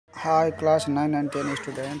Hi class 9 and 10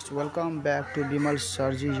 students, welcome back to Bimal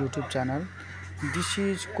Sarji YouTube channel. This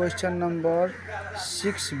is question number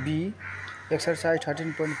 6b, exercise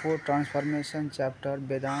 13.4, transformation chapter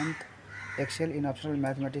Vedanta, Excel in optional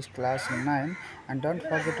mathematics class 9. And don't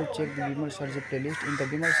forget to check the Bimal Sarji playlist. In the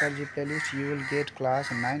Bimal Sarji playlist you will get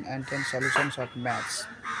class 9 and 10 solutions of maths,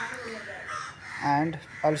 and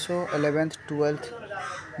also 11th 12th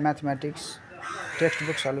mathematics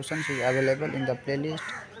textbook solutions is available in the playlist,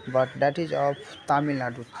 but that is of Tamil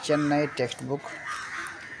Nadu Chennai textbook.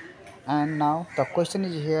 And now the question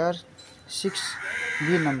is here,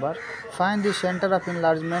 6b number, find the center of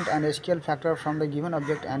enlargement and scale factor from the given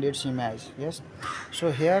object and its image. Yes, so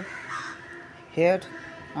here this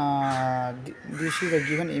is the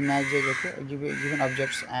given images, okay, given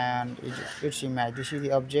objects and its image. This is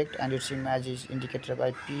the object and its image is indicated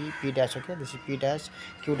by p dash, okay. This is p dash,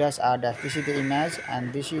 q dash, r dash. This is the image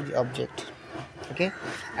and this is the object, okay.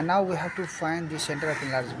 And now we have to find the center of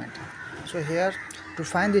enlargement. So here, to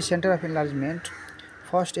find the center of enlargement,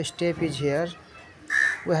 first step is here,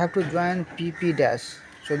 we have to join pp dash.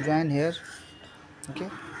 So join here, okay,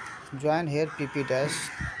 join here pp dash.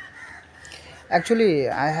 Actually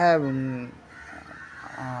I have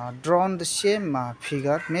drawn the same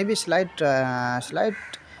figure, maybe slight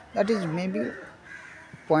that is maybe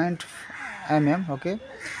point mm, okay.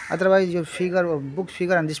 Otherwise your figure or book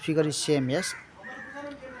figure and this figure is same. Yes,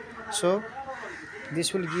 so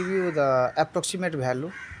this will give you the approximate value,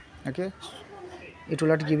 okay. It will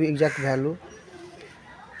not give you exact value.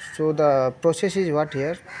 So the process is what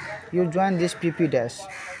here, you join this pp dash,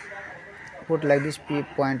 put like this p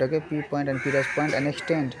point, okay, p point and p dash point, and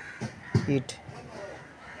extend it.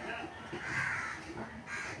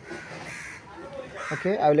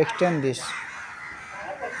 Okay, I will extend this.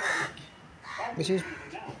 This is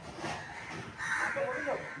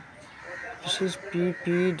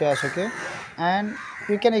pp dash, okay, and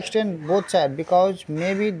you can extend both side because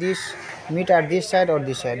maybe this meet at this side or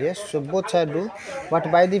this side. Yes, so both side do, but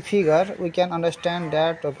by the figure we can understand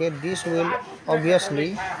that, okay, this will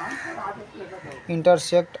obviously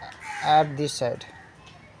intersect at this side,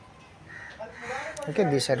 okay,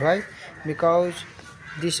 this side. Why? Because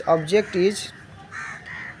this object is,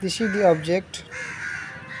 this is the object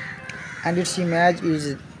and its image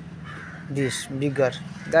is this bigger.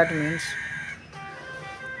 That means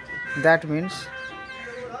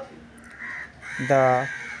the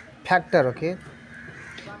factor, okay,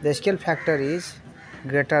 the scale factor is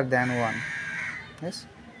greater than 1. Yes,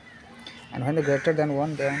 and when the greater than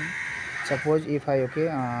 1, then suppose if I, okay,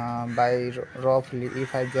 by roughly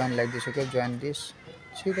if I join like this, okay, join this,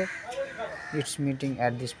 see that it's meeting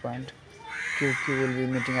at this point, q will be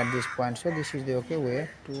meeting at this point. So this is the, okay, way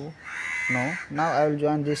to know. Now I will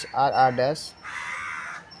join this r dash,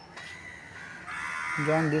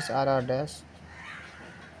 join this r dash.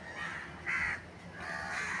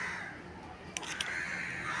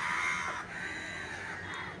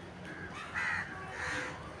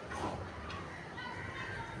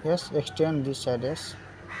 Yes, extend this side. Yes,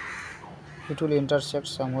 it will intersect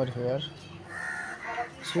somewhere here.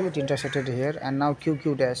 See, it intersected here. And now q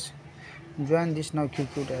dash, join this now q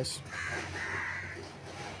dash.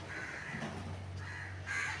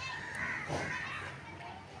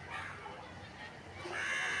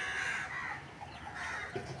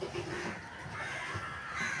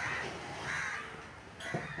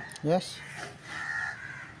 Yes,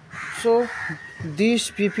 so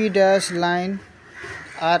this pp dash line,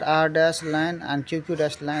 r dash line and q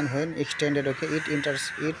dash line, when extended, okay, it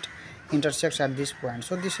intersects at this point.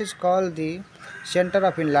 So this is called the center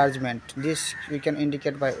of enlargement. This we can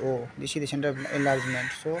indicate by o. This is the center of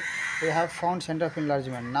enlargement. So we have found center of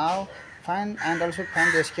enlargement. Now find and also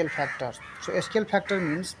find the scale factor. So scale factor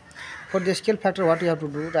means, for the scale factor what you have to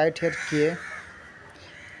do, write here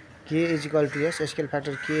k is equal to, yes, scale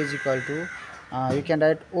factor k is equal to, you can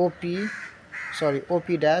write op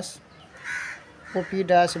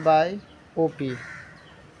dash by op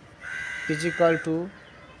is equal to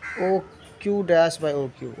oq dash by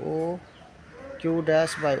oq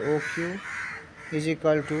dash by oq is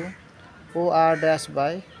equal to or dash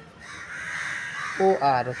by or,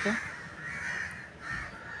 okay.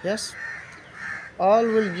 Yes, all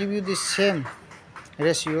will give you the same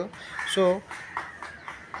ratio. So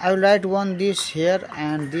I will write one this here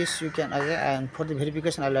and this you can, okay, and for the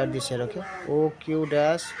verification I'll write this here, okay, oq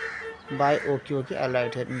dash by oq, okay, I'll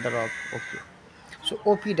write here in the row, okay. So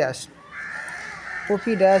op dash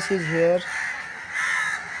is here,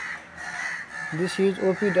 this is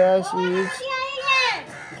op dash is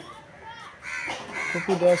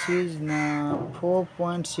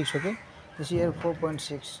 4.6, okay, this is here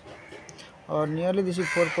 4.6, or nearly this is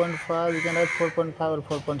 4.5. You can write 4.5 or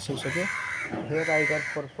 4.6. Okay, here I got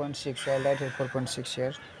 4.6, so I'll write here 4.6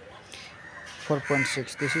 here.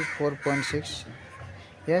 4.6. This is 4.6.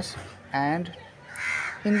 Yes, and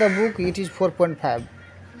in the book it is 4.5.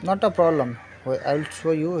 Not a problem. I will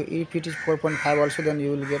show you. If it is 4.5 also, then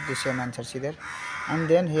you will get the same answer. See there, and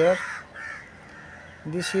then here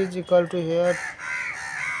this is equal to here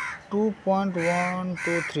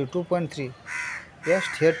 2.123, 2.3. Yes,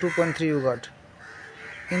 here 2.3 you got.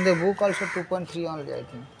 In the book also 2.3 only, I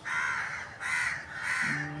think.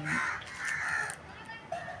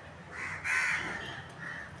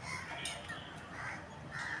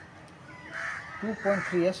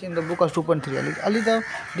 2.3, yes, in the book was 2.3. Only the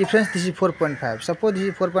difference, this is 4.5. Suppose this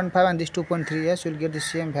is 4.5 and this 2.3, yes, you will get the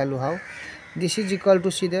same value. How? This is equal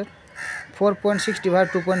to, see there, 4.6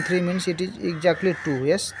 divided 2.3 means it is exactly 2,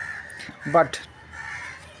 yes. But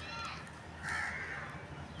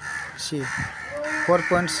see,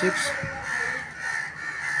 4.6,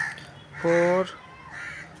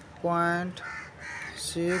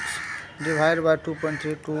 4.6 divided by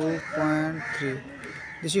 2.3, 2.3.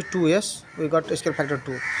 This is 2, yes, we got scale factor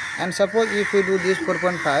 2. And suppose if we do this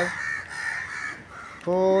 4.5,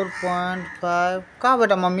 4.5, कहाँ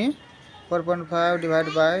बेटा mummy? 4.5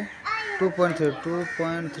 divided by 2.3,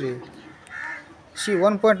 2.3. See,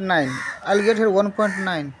 1.9. I'll get here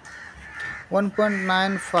 1.9,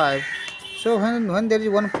 1.95. So when there is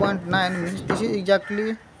 1.9 means this is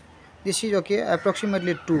exactly, this is okay,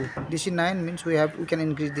 approximately 2. This is 9 means we can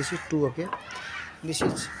increase. This is 2, okay. This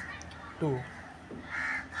is 2.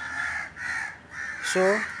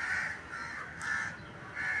 So,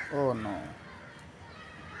 oh no,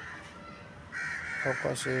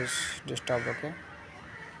 focus is disturbed, okay.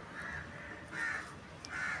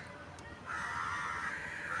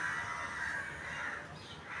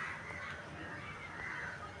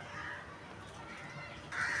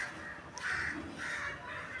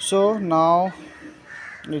 So now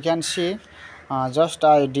you can see, just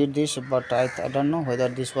I did this, but I don't know whether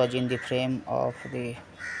this was in the frame of the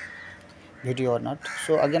video or not.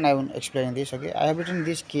 So again I will explain this. Okay, I have written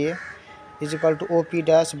this K is equal to OP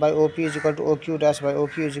dash by OP is equal to OQ dash by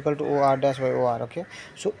OQ is equal to OR dash by OR. Okay,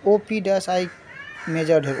 so OP dash I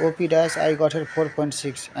measured here, OP dash I got here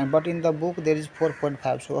 4.6, and but in the book there is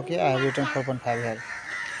 4.5. So okay, I have written 4.5 here,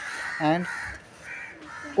 and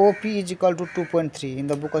OP is equal to 2.3. In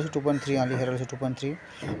the book also 2.3 only, here also 2.3,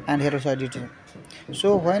 and here also I did it.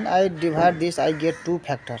 So when I divide this, I get 2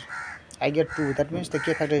 factor. I get 2. That means the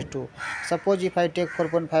K factor is 2. Suppose if I take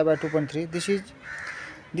 4.5 by 2.3, this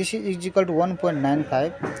is equal to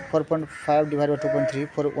 1.95. 4.5 divided by 2.3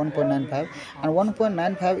 for 1.95, and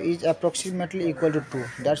 1.95 is approximately equal to 2.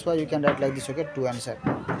 That's why you can write like this. Okay, 2 answer.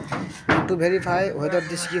 And to verify whether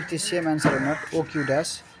this gives the same answer or not, OQ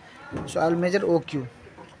dash. So I will measure OQ.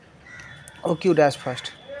 OQ dash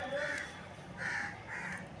first.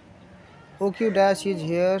 OQ dash is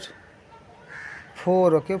here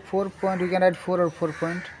 4. Okay, 4 point, you can write 4 or 4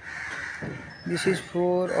 point. This is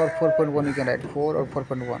 4 or 4.1, you can write 4 or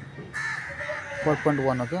 4.1.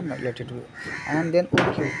 4.1, okay, let it be. And then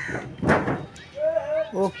OQ.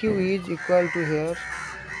 OQ is equal to here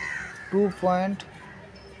 2.12.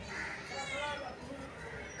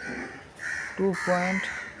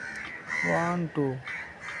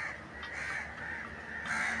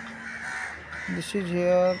 This is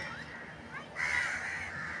here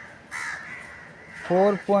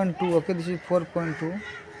 4.2. Okay, this is 4.2.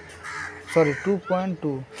 Sorry,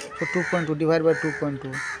 2.2. So 2.2 divided by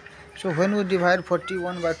 2.2. So when we divide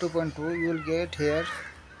 41 by 2.2, you will get here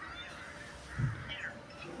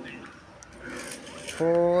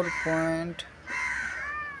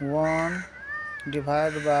 4.1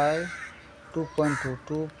 divided by 2.2.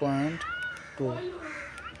 2.2.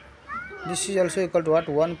 This is also equal to what?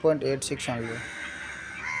 1.86 only.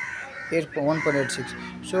 1.86.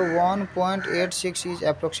 So 1.86 is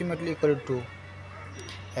approximately equal to 2.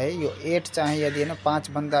 है यो 8 चाहिए यदि हैन 5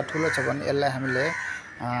 भन्दा ठुलो छ भने यसलाई हामीले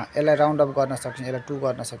यसलाई राउन्ड अप गर्न सकिन्छ, यसलाई 2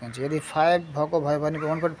 गर्न सकिन्छ। यदि 5 भएको भयो भने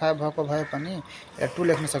 1.5 भएको भए पनि यसलाई 2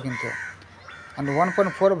 लेख्न सकिन्थ्यो, अनि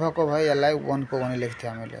 1.4 भएको भए यसलाई 1 को 1 लेख्थ्यो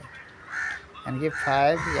हामीले। यानी कि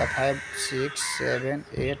 5 या 5 6 7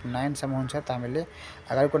 8 9 सम्म हुन्छ त हामीले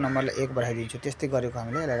अगाडिको नम्बरलाई 1 बढाइदिन्छौँ। त्यस्तै गरेको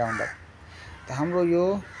हामीले यसलाई राउन्ड अप। त हाम्रो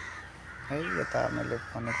यो है यता मैले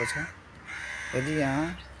भनेको छ, यदि यहाँ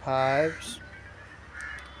 5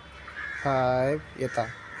 यता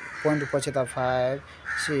पोइन्ट पछि त 5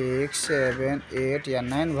 6 7 8 या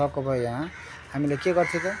 9 भएको भए यहाँ हामीले के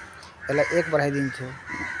गर्थ्यो त यसलाई 1 बढाइदिन्थ्यो।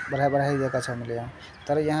 बढाइदिएका छ हामीले यहाँ।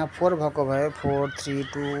 तर यहाँ 4 भएको भए 4 3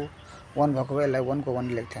 2 1 भएको भए यसलाई 1 को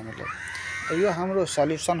 1 लेख्थ्यो हामीले। त यो हाम्रो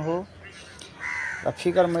सल्युसन हो। र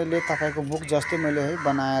फिगर मैले तपाईको बुक जस्तै मैले है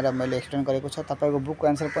बनाएर मैले एक्सप्लेन गरेको छ। तपाईको बुकको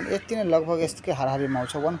आन्सर पनि यति नै लगभग यसकै हाराहारीमा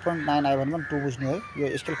आउँछ। 1.9 आयो भने पनि 2 बुझ्नु है। यो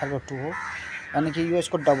स्केल फ्याक्टर 2 हो, अनि कि यो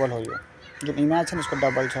यसको डबल हो। यो जुन इमेज छ यसको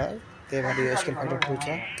डबल छ है, त्यही भएर यो स्केल फ्याक्टर 2 छ।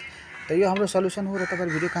 त यो हाम्रो सल्युसन हो। र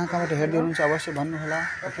तपाईहरु भिडियो कहाँबाट हेर्दै हुनुहुन्छ अवश्य भन्नु होला।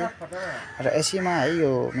 ओके, र यसैमा है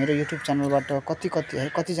यो मेरो युट्युब च्यानलबाट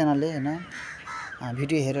कति जनाले हैन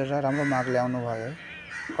भिडियो हेरेर राम्रो मार्क ल्याउनु भयो है,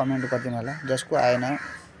 कमेन्ट गरिदिनु होला। जसको आएन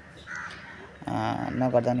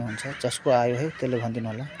नगर्दा नि हुन्छ, जसको आयो है त्यसले भनिदिनु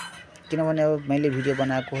होला। किनभने अब मैले भिडियो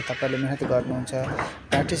बनाएको हो, तपाईले मेहनत गर्नुहुन्छ,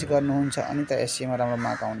 प्र्याक्टिस गर्नुहुन्छ, अनि त एससीमा राम्रो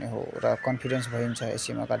मार्क आउने हो र कन्फिडेन्स भइन्छ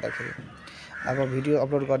एससीमा गर्दाखेरि। अब भिडियो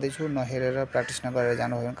अपलोड गर्दैछु नहेरेर प्र्याक्टिस नगरेर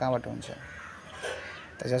जानुभयो भने कहाँबाट हुन्छ।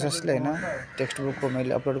 त जसले हैन टेक्स्ट बुकको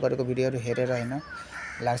मैले अपलोड गरेको भिडियोहरु हेरेर हैन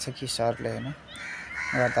लाग्छ कि सरले हैन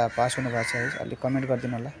गर्दा पास हुनु भएको छ है, अलि कमेन्ट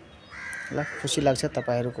गरिदिनु होला। ल, खुसी लाग्छ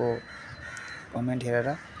तपाईहरुको कमेन्ट हेरेर।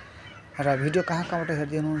 र भिडियो कहाँबाट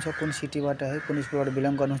हेर्दै हुनुहुन्छ, कुन सिटीबाट है, कुन स्कुलबाट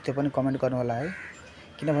बिलोङ गर्नुहुन्छ त्यो पनि कमेन्ट गर्नु होला है।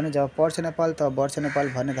 किनभने जब पढ्छ नेपाल त बढ्छ नेपाल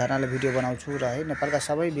भन्ने धारणाले भिडियो बनाउँछु र है नेपालका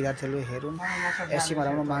सबै विद्यार्थीहरूले हेरुन्, एससीमा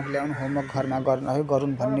राम्रो मार्क ल्याउन्, होमवर्क घरमा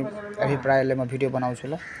गरुन् भन्ने अभिप्रायले म भिडियो बनाउँछु।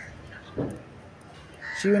 ल,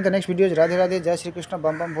 सी you in the next videos. Radhe Radhe, जय श्री कृष्ण,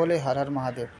 बम बम भोले, हर हर महादेव।